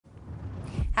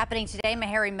Happening today,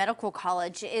 Meharry Medical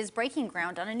College is breaking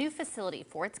ground on a new facility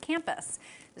for its campus.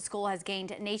 The school has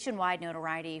gained nationwide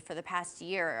notoriety for the past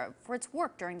year for its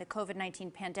work during the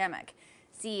COVID-19 pandemic.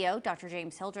 CEO Dr.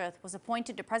 James Hildreth was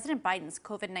appointed to President Biden's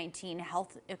COVID-19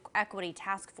 Health Equity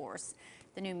Task Force.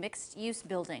 The new mixed-use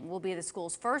building will be the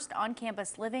school's first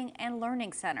on-campus living and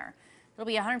learning center. It'll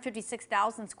be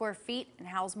 156,000 square feet and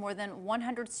house more than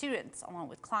 100 students, along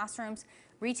with classrooms,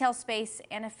 retail space,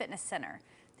 and a fitness center.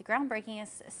 The groundbreaking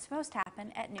is supposed to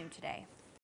happen at noon today.